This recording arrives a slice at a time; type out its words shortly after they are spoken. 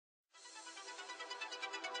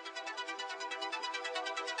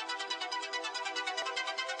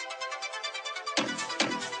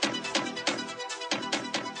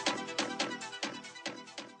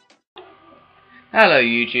Hello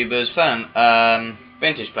YouTubers,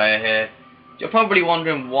 Vintage Player here. You're probably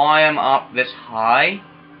wondering why I'm up this high.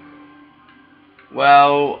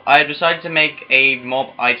 Well, I decided to make a mob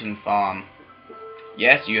item farm.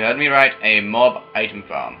 Yes, you heard me right, a mob item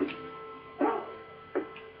farm.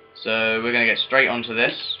 So we're gonna get straight onto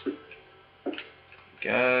this.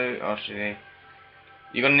 Go, actually.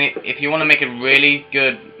 You're gonna need, if you want to make a really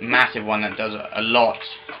good, massive one that does a lot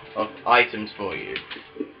of items for you,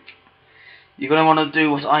 you're gonna want to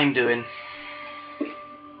do what I'm doing.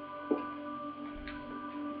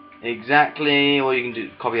 Exactly, or you can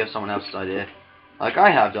do copy of someone else's idea, like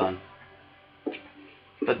I have done.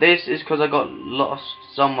 But this is because I got lost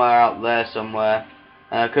somewhere out there somewhere,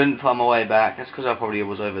 and I couldn't find my way back. That's because I probably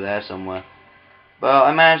was over there somewhere. But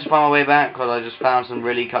I managed to find my way back because I just found some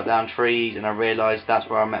really cut down trees, and I realised that's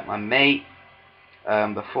where I met my mate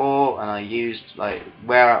before, and I used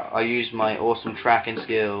my awesome tracking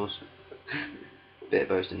skills. Bit of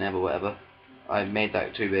boasting there, but whatever. I made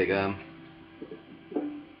that too big.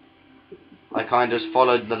 I kind of just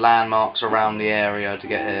followed the landmarks around the area to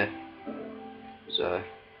get here, so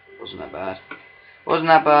wasn't that bad. Wasn't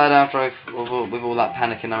that bad after with all that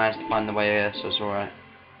panicking. I managed to find the way here, so it's alright.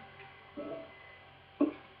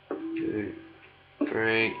 2,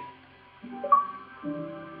 3.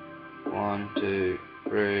 1, 2,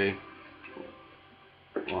 3.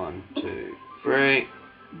 1, 2, 3. 1,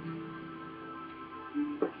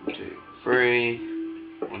 2, 3.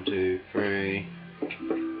 1, 2, 3.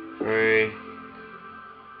 3.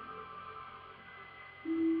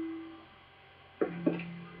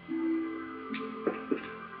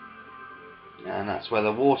 And that's where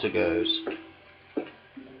the water goes.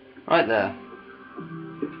 Right there.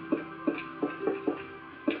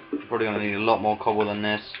 Probably going to need a lot more cobble than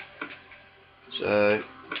this. So,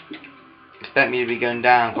 expect me to be going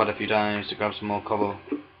down quite a few times to grab some more cobble.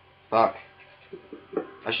 Fuck.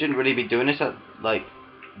 I shouldn't really be doing this at, like,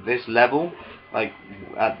 this level. Like,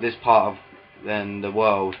 at this part of the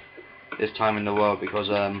world. This time in the world, because,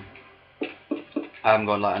 I haven't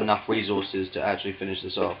got, like, enough resources to actually finish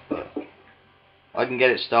this off. But I can get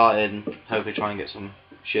it started and hopefully try and get some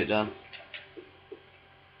shit done.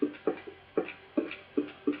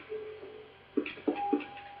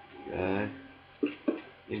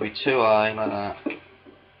 Need to be too high, like that.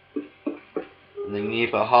 And then you need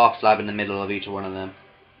to put a half slab in the middle of each one of them.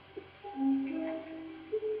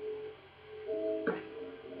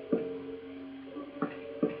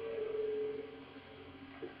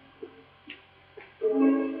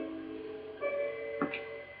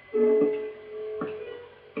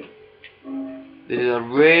 This is a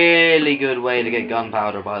really good way to get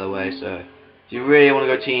gunpowder, by the way, so if you really want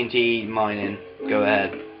to go TNT mining, go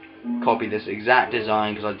ahead. Copy this exact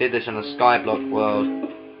design, because I did this in a Skyblock world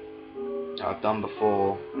that I've done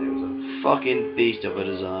before. It was a fucking beast of a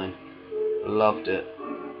design. I loved it.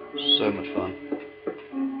 So much fun.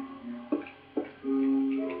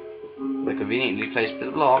 They conveniently placed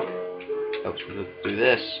the block. Helps me to do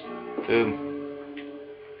this. Boom.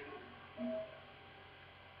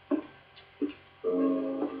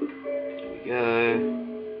 There we go.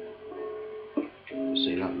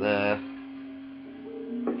 See that there.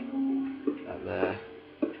 That there.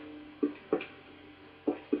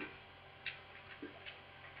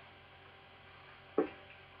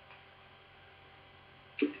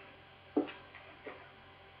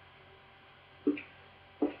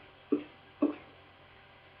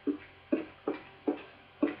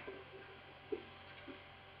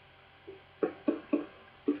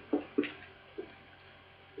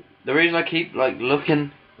 The reason I keep like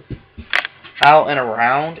looking out and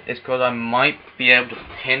around is because I might be able to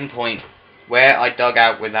pinpoint where I dug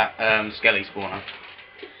out with that skelly spawner.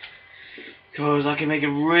 Because I can make a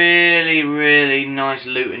really, really nice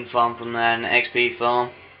looting farm from there, an XP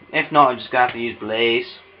farm. If not, I'm just going to have to use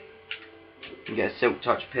Blaze and get a Silk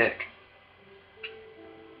Touch pick,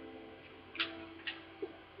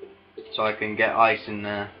 so I can get ice in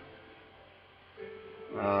there.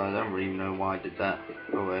 I don't really know why I did that.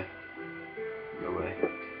 Go away. Go away.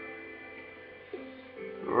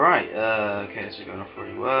 Right, okay, this is going off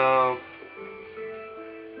pretty well.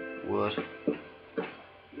 Wood.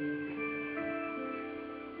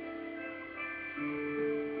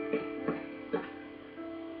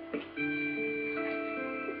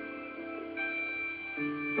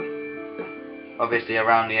 Obviously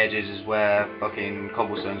around the edges is where fucking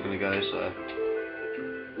cobblestone's gonna go, so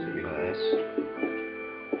it's gonna be like this.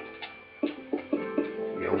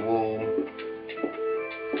 Get a wall.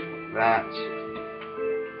 Like that.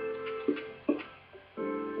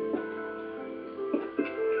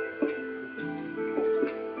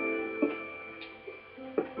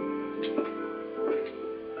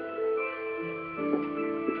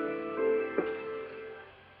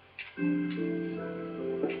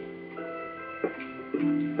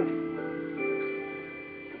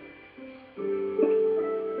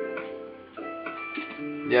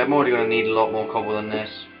 Yeah, I'm already going to need a lot more cobble than this.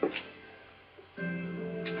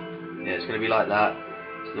 Yeah, it's going to be like that.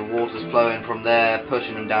 So the water's flowing from there,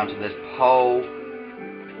 pushing them down to this hole,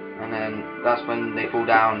 and then that's when they fall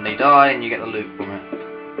down and they die, and you get the loot from it.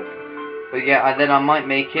 But yeah, and then I might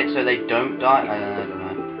make it so they don't die. I don't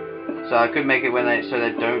know. So I could make it when so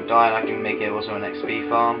they don't die, and I can make it also an XP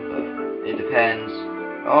farm, but it depends.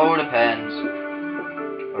 Oh, it depends.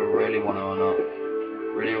 If I really want to or not.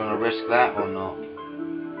 Really want to risk that or not?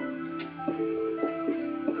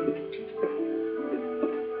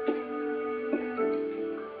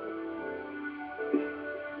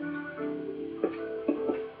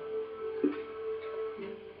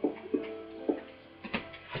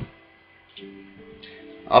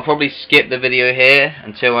 I'll probably skip the video here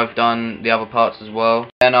until I've done the other parts as well.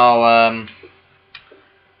 Then I'll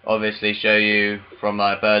obviously show you from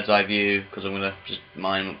my bird's eye view, because I'm gonna just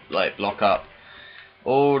block up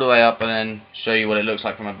all the way up and then show you what it looks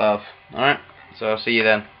like from above. Alright, so I'll see you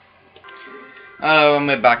then. Hello, and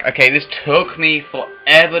we're back. Okay, this took me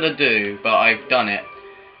forever to do, but I've done it.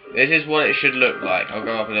 This is what it should look like. I'll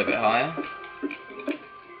go up a little bit higher.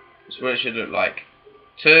 This is what it should look like.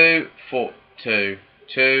 2, 4, 2.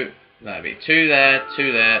 2, that'd be 2 there,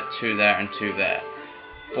 2 there, 2 there, and 2 there.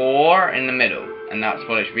 4 in the middle, and that's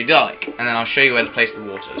what it should be like. And then I'll show you where to place the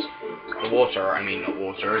waters. The water, I mean not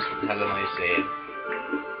waters, what the hell am I saying?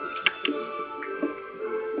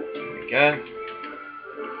 There we go.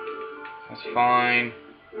 That's fine.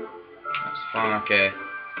 That's fine, okay.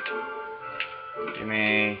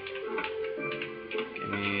 Gimme,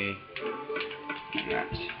 and that.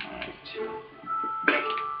 Alright.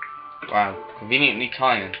 Wow, conveniently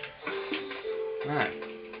timed. Alright.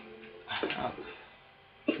 Up.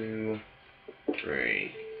 2,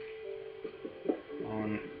 3.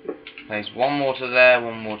 Place one water there,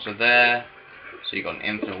 one water there. So you've got an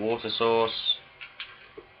infinite water source.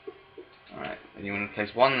 Alright, then you want to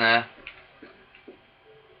place one there.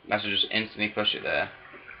 That should just instantly push it there.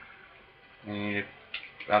 Then you need to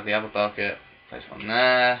grab the other bucket, place one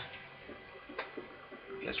there.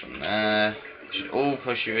 Place one there. It should all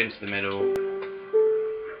push you into the middle.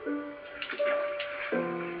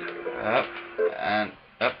 Up and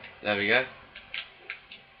up. There we go.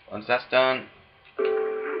 Once that's done,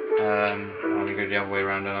 I'm gonna go the other way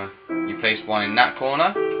around. You place one in that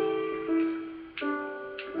corner.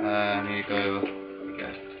 You go over. There we go.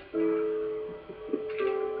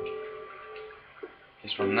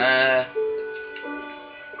 This one there.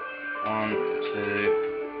 1, 2.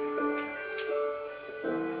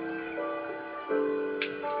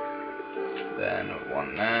 Then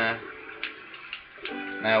one there.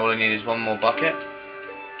 Now all I need is one more bucket.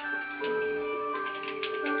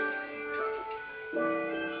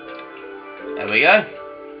 There we go.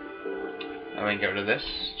 Now we can get rid of this.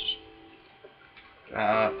 Just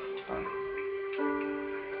up. There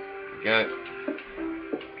we go.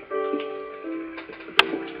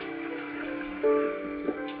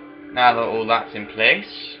 Now that all that's in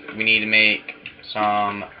place, we need to make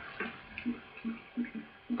some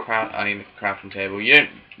crafting table. You don't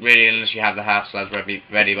really, unless you have the half slabs ready,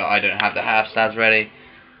 but I don't have the half slabs ready.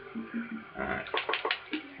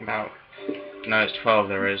 No, it's 12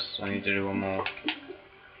 there is, so I need to do one more.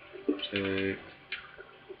 2,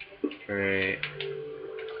 3,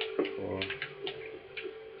 4,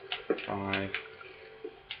 5,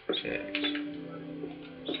 6,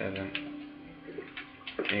 7,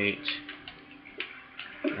 8,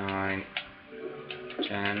 9,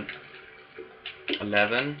 10,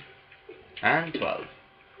 11, and 12.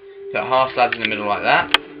 Put half slabs in the middle like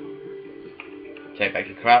that. Take back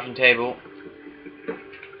your crafting table.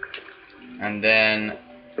 And then,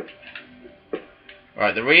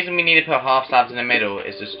 right, the reason we need to put half slabs in the middle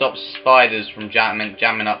is to stop spiders from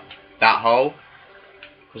jamming up that hole,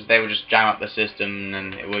 because they will just jam up the system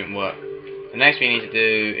and it won't work. The next thing you need to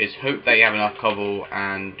do is hope that you have enough cobble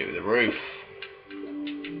and do the roof.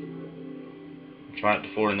 Try not to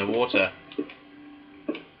fall in the water.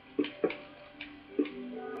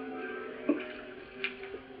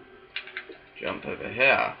 Jump over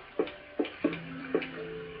here.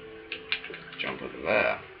 Jump over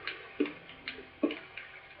there.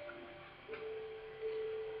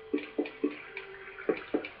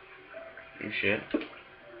 Oh shit.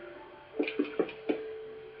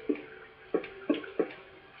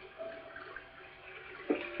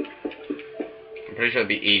 I'm pretty sure it'd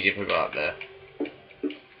be easy if we got up there.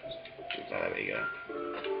 There we go.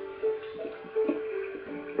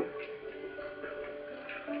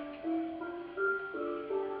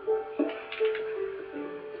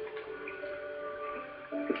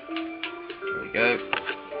 There we go.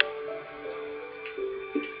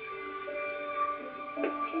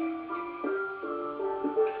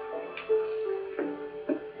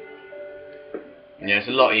 Yeah, it's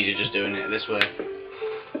a lot easier just doing it this way.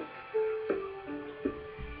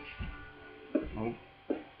 Oh.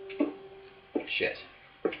 Shit.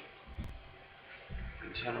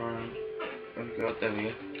 Turn around. Oh god, there we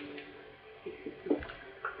go.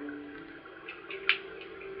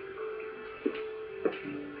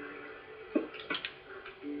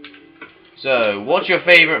 So, what's your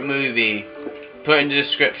favourite movie? Put in the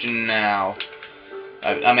description now.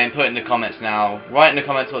 I mean, put in the comments now. Write in the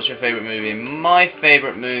comments what's your favourite movie. My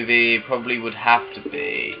favourite movie probably would have to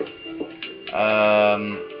be... I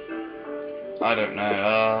don't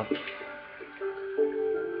know.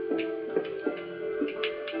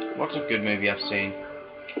 What's a good movie I've seen?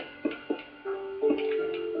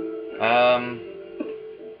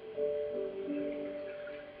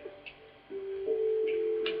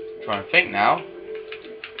 Trying to think now.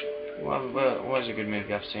 What is a good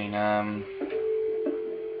movie I've seen?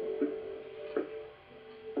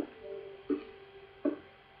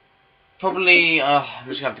 Probably. I'm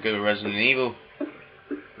just gonna have to go with Resident Evil.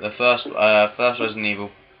 The first Resident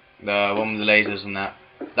Evil, the one with the lasers and that.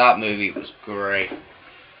 That movie was great.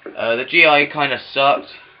 The GI kind of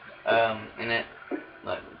sucked in it.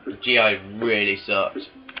 Like the GI really sucked.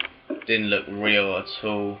 Didn't look real at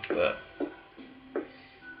all, but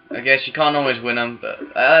I guess you can't always win them. But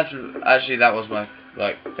actually, that was my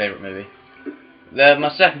favorite movie. My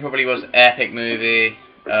second probably was Epic Movie.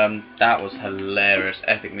 That was hilarious.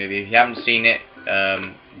 Epic Movie. If you haven't seen it,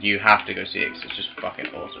 you have to go see it 'cause it's just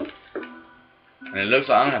fucking awesome. And it looks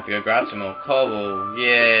like I'm gonna have to go grab some more cobble.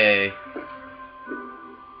 Yay!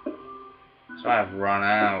 So I have run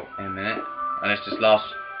out in a minute, and it's just last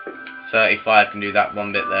 35 can do that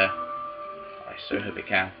one bit there. I so hope it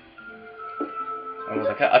can.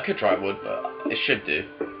 I could try wood, but it should do.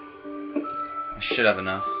 I should have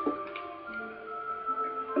enough.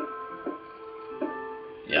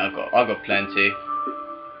 Yeah, I've got plenty.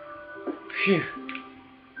 Phew.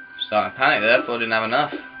 Starting to panic there. Thought I didn't have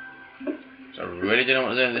enough. So I really didn't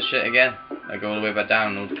want to do this shit again. I go all the way back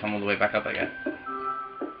down and come all the way back up again.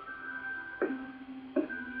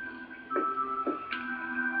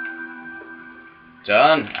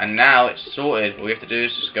 Done. And now it's sorted. All we have to do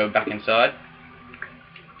is just go back inside,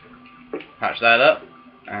 patch that up,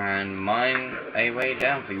 and mine a way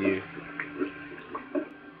down for you.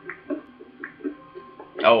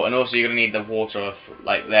 Oh, and also you're gonna need the water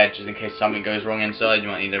like there, just in case something goes wrong inside. You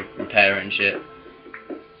might need to repair it and shit.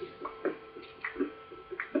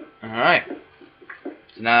 Alright.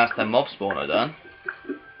 So now that's the mob spawner done.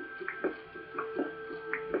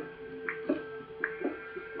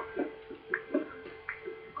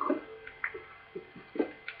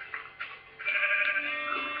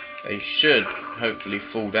 They should hopefully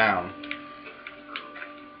fall down.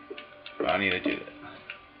 But I need to do that.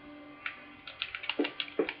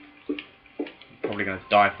 Probably gonna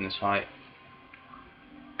die from this height.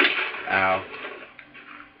 Ow.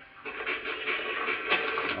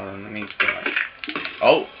 Let me get like...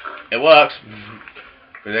 Oh! It works!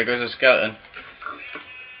 But there goes a skeleton.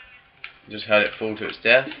 Just heard it fall to its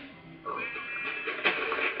death.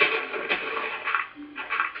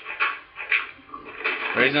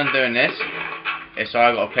 The reason I'm doing this is so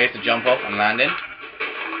I've got a place to jump off and land in.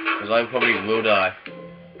 Because I probably will die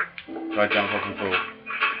if I jump off and fall.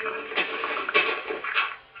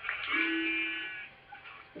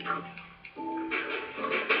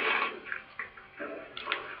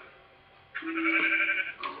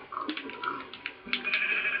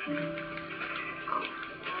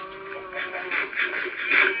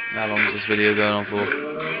 How long is this video going on for?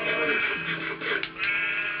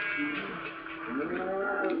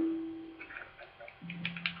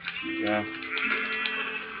 Yeah.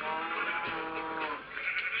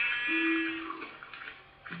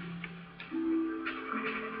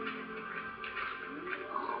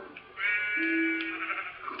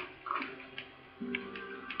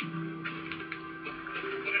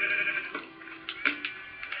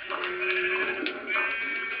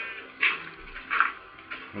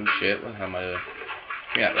 Oh shit, what the hell am I doing?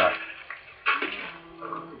 Yeah, right.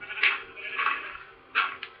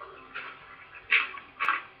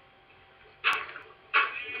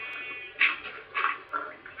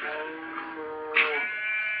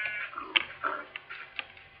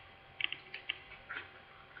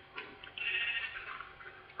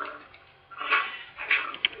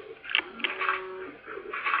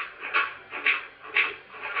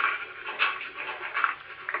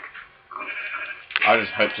 I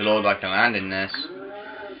just hope to Lord I can land in this.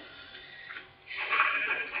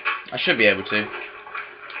 I should be able to. There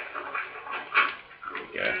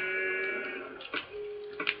we go.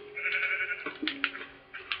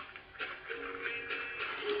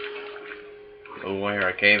 Oh, I hear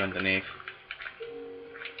a cave underneath.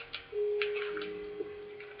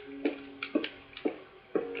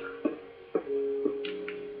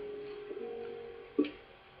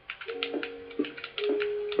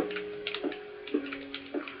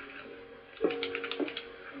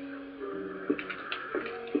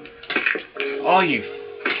 Oh, you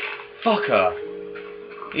fucker!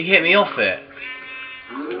 He hit me off it.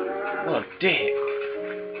 What a dick.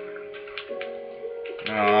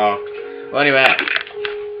 Oh. Well, anyway,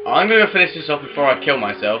 I'm gonna go finish this off before I kill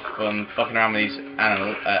myself from fucking around with these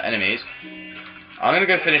enemies. I'm gonna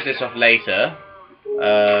go finish this off later.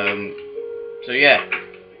 So yeah,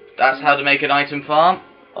 that's how to make an item farm.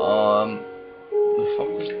 The fuck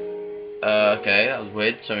was? Okay, that was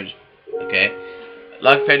weird. So okay.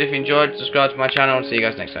 Like if you enjoyed, subscribe to my channel, and see you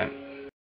guys next time.